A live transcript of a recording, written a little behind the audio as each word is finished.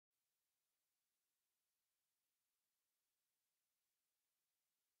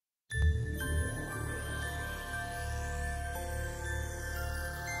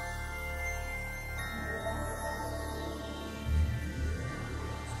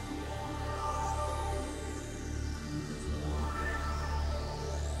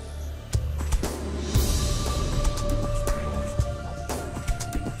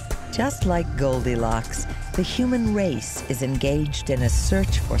Just like Goldilocks, the human race is engaged in a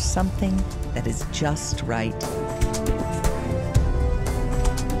search for something that is just right.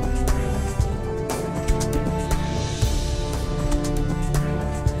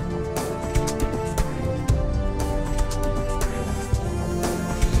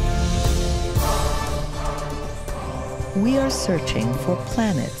 We are searching for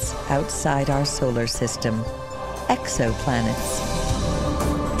planets outside our solar system, exoplanets.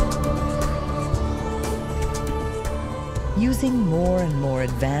 Using more and more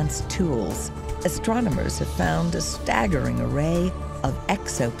advanced tools, astronomers have found a staggering array of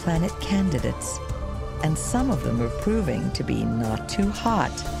exoplanet candidates. And some of them are proving to be not too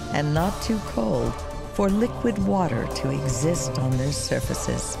hot and not too cold for liquid water to exist on their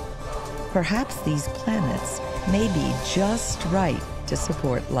surfaces. Perhaps these planets may be just right to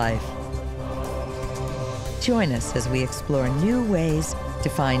support life. Join us as we explore new ways to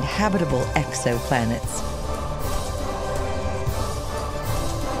find habitable exoplanets.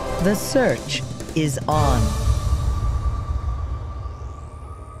 The search is on.